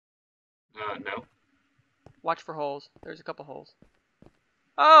No. Watch for holes. There's a couple holes.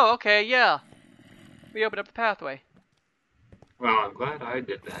 Oh, okay, yeah. We opened up a pathway. Well, I'm glad I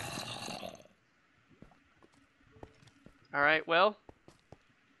did that. Alright, well.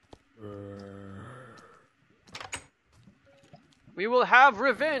 We will have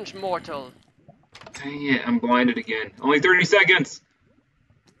revenge, mortal. Dang it, I'm blinded again. Only 30 seconds!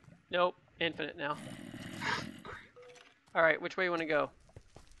 Nope, infinite now. Alright, which way you want to go?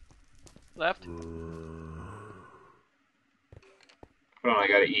 Left? Hold on, I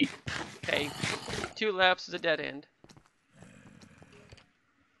gotta eat. Okay, 2 lefts is a dead end.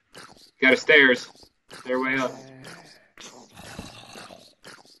 Got a stairs. Stairway up.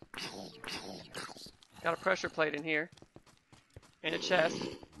 Got a pressure plate in here. And a chest.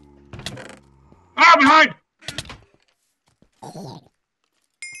 Ah, behind!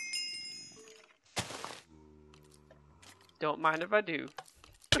 Don't mind if I do.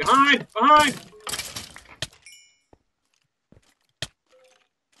 Behind! Behind!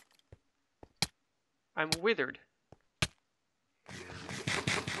 I'm withered.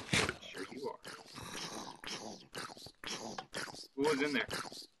 Sure you are. Who was in there?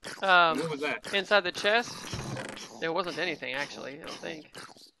 What was that? Inside the chest, there wasn't anything actually, I don't think.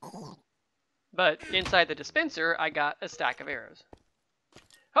 But inside the dispenser, I got a stack of arrows.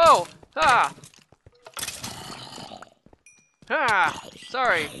 Oh! Ah! Ah!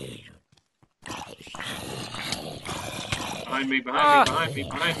 Sorry. Behind me, behind me, behind me,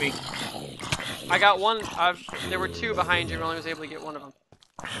 behind me. I got one. There were 2 behind you, and I only was able to get one of them.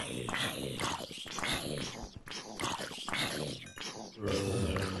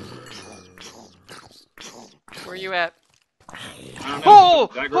 Where are you at? Oh!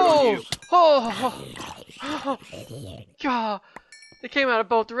 Oh! God! They came out of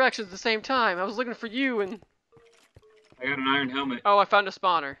both directions at the same time. I was looking for you, and I got an iron helmet. oh, I found a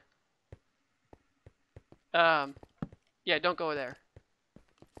spawner. Yeah, don't go there.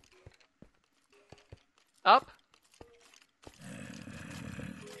 Up?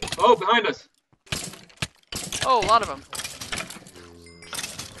 Oh, behind us! Oh, a lot of them.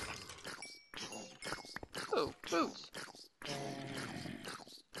 Oh, boots.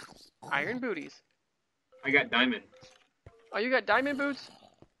 Iron booties. I got diamond. Oh, you got diamond boots?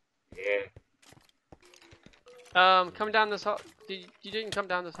 Yeah. Come down this hall. You didn't come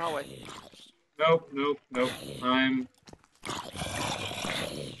down this hallway. Nope, nope, nope. I'm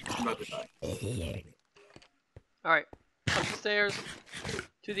about to die. Alright. Up the stairs.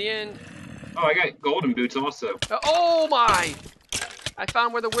 To the end. Oh, I got golden boots also. Oh my! I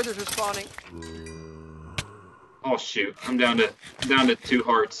found where the withers are spawning. Oh shoot, I'm down to 2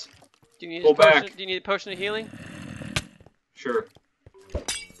 hearts. Do you need Pull a potion? back. Do you need a potion of healing? Sure.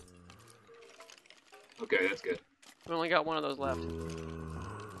 Okay, that's good. We only got one of those left.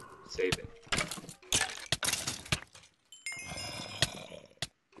 Save it.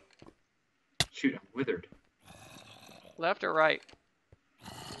 Shoot, I'm withered. Left or right?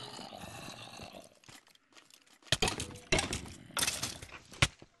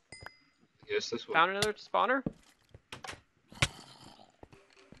 Yes, this way. Found another spawner?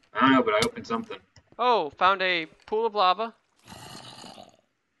 I don't know, but I opened something. Oh, found a pool of lava.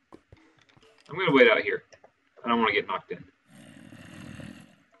 I'm gonna wait out here. I don't want to get knocked in.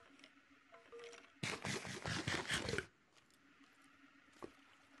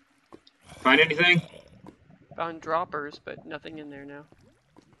 Find anything? Found droppers, but nothing in there now.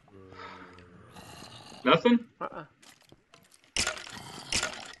 Nothing?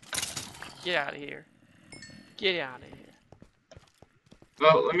 Get out of here. Get out of here.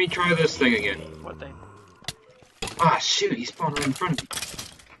 Well, let me try this thing again. What thing? Ah, shoot, he spawned right in front of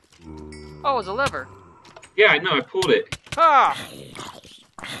me. Oh, it's a lever. Yeah, I know, I pulled it. Ah!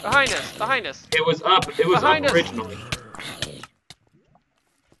 Behind us, behind us. It was up Behind us. originally.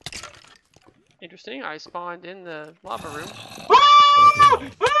 Interesting, I spawned in the lava room. Ah!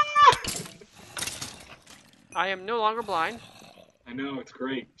 Ah! I am no longer blind. I know, it's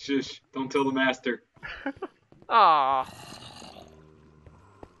great. Shush, don't tell the master. Ah.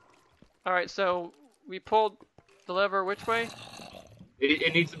 Alright, so we pulled the lever which way?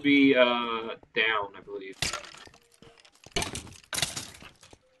 It needs to be down, I believe.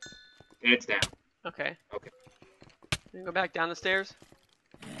 It's down. Okay. Okay. We can go back down the stairs?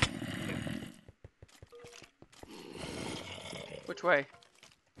 Which way?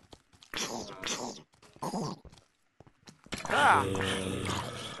 Ah!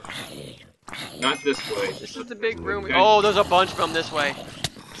 Not this way. This is the big room. Okay. Oh, there's a bunch of them this way.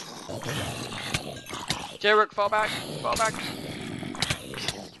 Jarek, fall back. Fall back.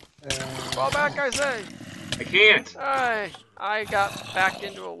 Fall back, I say. I can't. I got backed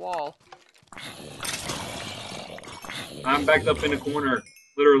into a wall. I'm backed up in a corner.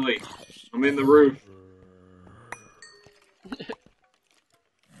 Literally. I'm in the roof.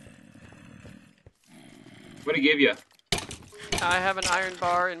 What'd he give you? I have an iron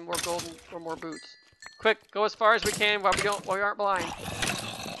bar and more golden or more boots. Quick, go as far as we can while we aren't blind.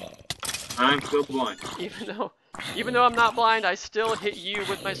 I'm still blind. Even though I'm not blind, I still hit you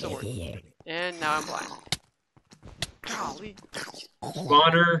with my sword. And now I'm blind. Golly.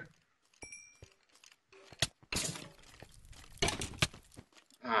 Spawner.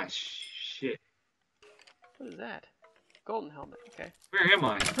 Ah, shit. What is that? Golden helmet. Okay. Where am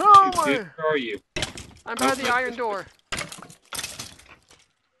I? Oh Shoot, my! dude, where are you? I'm by the iron door.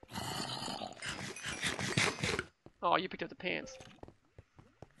 Oh, you picked up the pants.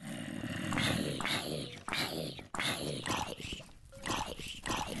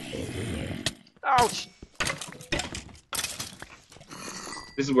 Ouch!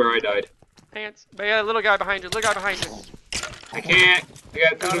 This is where I died. Pants. But yeah, little guy behind you. Little guy behind you. I can't.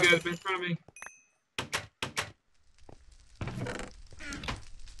 I got little guys in front of me.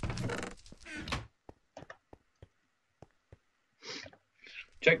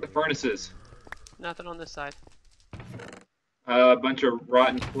 Check the furnaces. Nothing on this side. A bunch of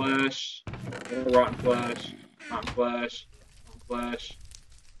rotten flesh. More rotten flesh. Rotten flesh. Rotten flesh.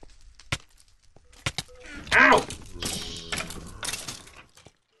 Ow!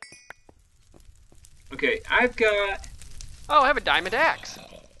 Okay, I've got... Oh, I have a diamond axe.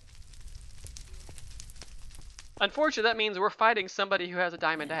 Unfortunately, that means we're fighting somebody who has a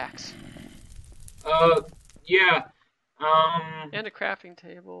diamond axe. Yeah. And a crafting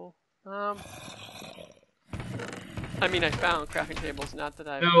table. I mean, I found crafting tables, not that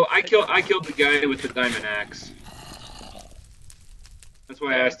I... No, I killed the guy with the diamond axe. That's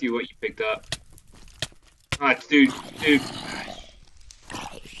why I asked you what you picked up. Ah, dude.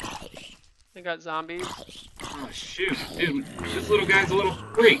 I got zombies. Oh, shoot. Dude, this little guy's a little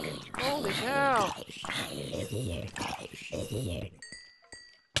freak. Holy cow.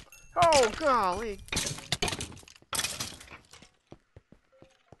 Oh, golly.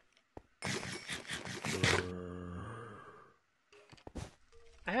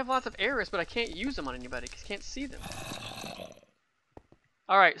 I have lots of arrows, but I can't use them on anybody because I can't see them.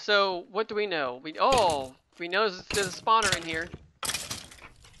 Alright, so what do we know? We know there's a spawner in here.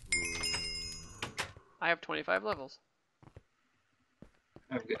 I have 25 levels.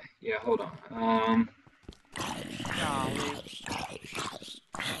 Okay, yeah, hold on. Golly.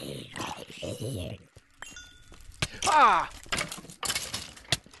 Ah!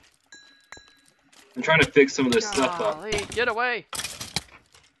 I'm trying to fix some of this stuff up. Golly, get away!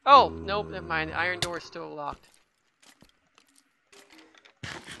 Oh, nope, never mind. The iron door is still locked.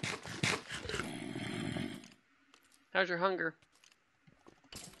 How's your hunger?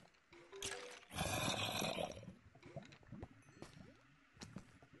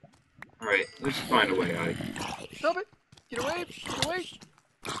 Alright, let's find a way out. Stop it! Get away! Get away!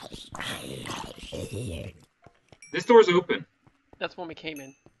 This door's open. That's when we came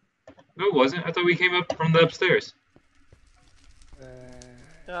in. No, it wasn't. I thought we came up from the upstairs.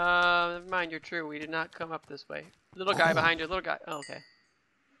 Never mind, you're true. We did not come up this way. Little guy behind you, little guy. Oh, okay.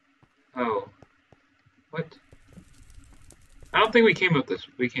 Oh. What? I don't think we came up this.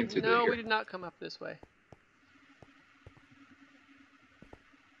 We came through No, here. we did not come up this way.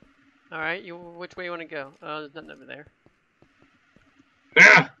 Alright, which way you want to go? Oh, there's nothing over there.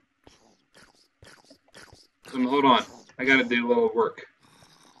 Ah! Hold on. I gotta do a little work.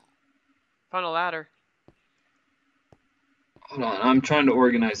 Found a ladder. Hold on. I'm trying to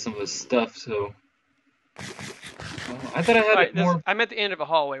organize some of this stuff, so... I thought I had more... I'm at the end of a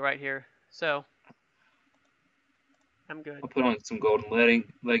hallway right here, so... I'm good. I'll put on some golden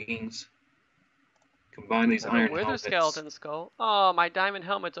leggings. Combine these iron Wither helmets. skeleton skull. Oh, my diamond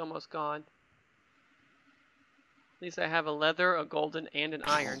helmet's almost gone. At least I have a leather, a golden, and an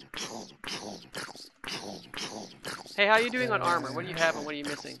iron. Hey, how are you doing on armor? What do you have and what are you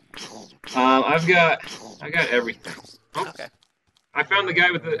missing? I got everything. Oh, Okay. I found the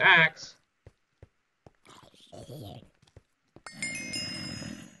guy with the axe.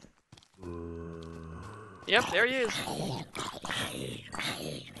 Yep, there he is.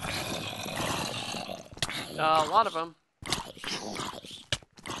 A lot of them.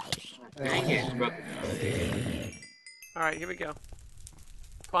 Dang it. Alright, here we go.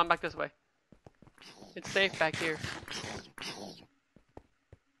 Come on, back this way. It's safe back here.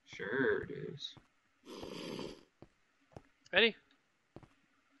 Sure it is. Ready?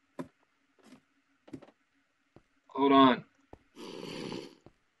 Hold on.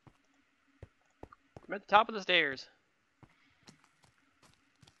 I'm at the top of the stairs.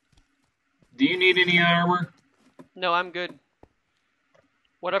 Do you need any armor? No, I'm good.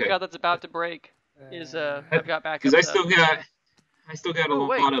 What I've Okay. got that's about to break is I've got backup Because stuff. I still got a Oh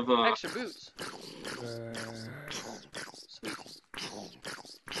wait, lot of extra boots. Sweet.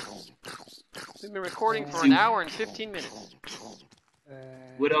 We've been recording for an hour and 15 minutes.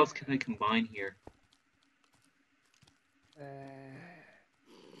 What else can I combine here? I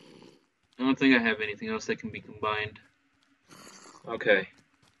don't think I have anything else that can be combined. Okay.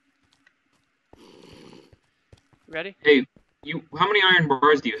 Ready? Hey, how many iron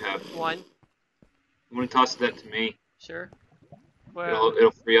bars do you have? 1. You want to toss that to me? Sure. Well,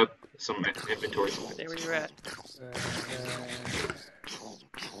 It'll free up some inventory space. stay where you're at.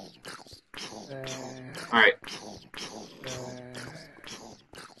 Alright.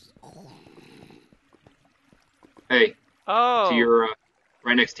 Hey, Oh. to your,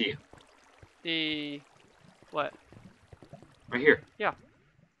 right next to you. The what? Right here. Yeah.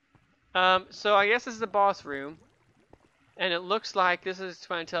 So I guess this is the boss room, and it looks like this is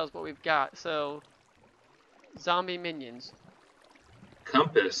trying to tell us what we've got. So, zombie minions.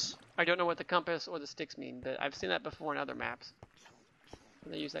 Compass. I don't know what the compass or the sticks mean, but I've seen that before in other maps.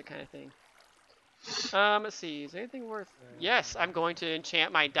 They use that kind of thing. Let's see. Is there anything worth? Yes, I'm going to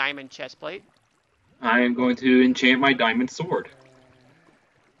enchant my diamond chestplate. I am going to enchant my diamond sword.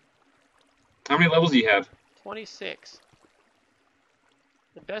 How many levels do you have? 26.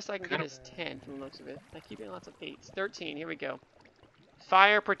 The best I can get is 10 from the looks of it. I keep getting lots of 8s. 13. Here we go.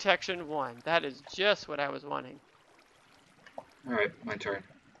 Fire protection 1. That is just what I was wanting. Alright, my turn.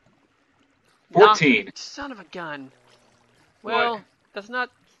 14. Son of a gun. Well, What? that's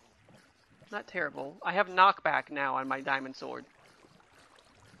not terrible. I have knockback now on my diamond sword.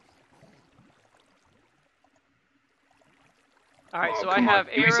 Alright, so I have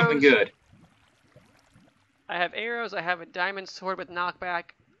Give me something arrows. good. I have arrows, I have a diamond sword with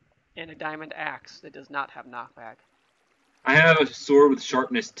knockback, and a diamond axe that does not have knockback. I have a sword with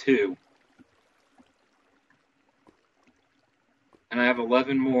sharpness 2. And I have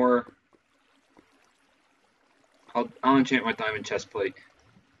 11 more. I'll enchant my diamond chestplate.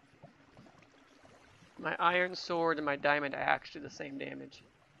 My iron sword and my diamond axe do the same damage.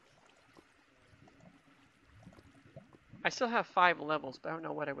 I still have 5 levels, but I don't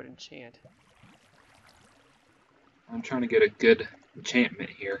know what I would enchant. I'm trying to get a good enchantment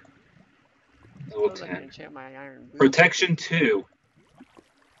here. Level I 10. can enchant my iron boots. Protection 2.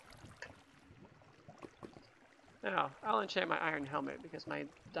 No, I'll enchant my iron helmet because my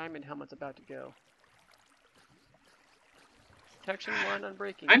diamond helmet's about to go. Protection 1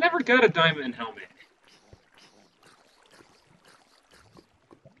 unbreaking. I never got a diamond helmet.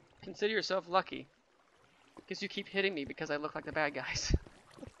 Consider yourself lucky. Because you keep hitting me because I look like the bad guys.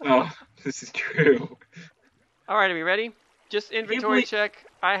 Oh, this is true. Alright, are we ready? Just inventory check.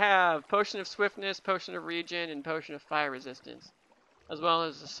 I have Potion of Swiftness, Potion of Regen, and Potion of Fire Resistance. As well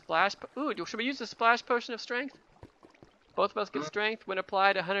as a Splash... Ooh, should we use the Splash Potion of Strength? Both of us get Strength when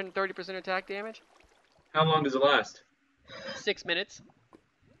applied 130% attack damage. How long does it last? 6 minutes.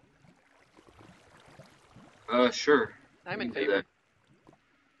 Sure. I'm in favor.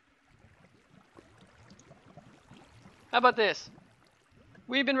 How about this?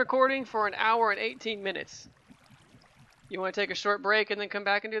 We've been recording for an hour and 18 minutes. You want to take a short break and then come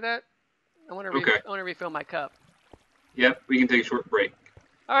back and do that? I want to refill my cup. Yep, we can take a short break.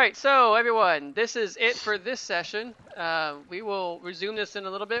 Alright, so everyone, this is it for this session. We will resume this in a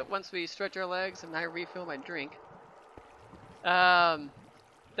little bit once we stretch our legs and I refill my drink.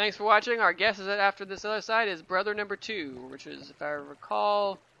 Thanks for watching. Our guest is after this other side is Brother Number 2, which is, if I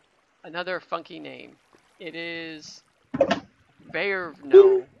recall, another funky name. It is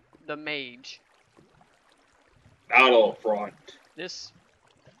Vervno, the Mage. Battlefront. This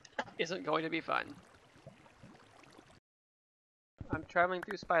isn't going to be fun. I'm traveling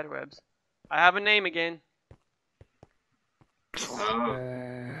through spiderwebs. I have a name again.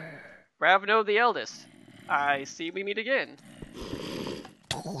 Ravno the Eldest. I see we meet again.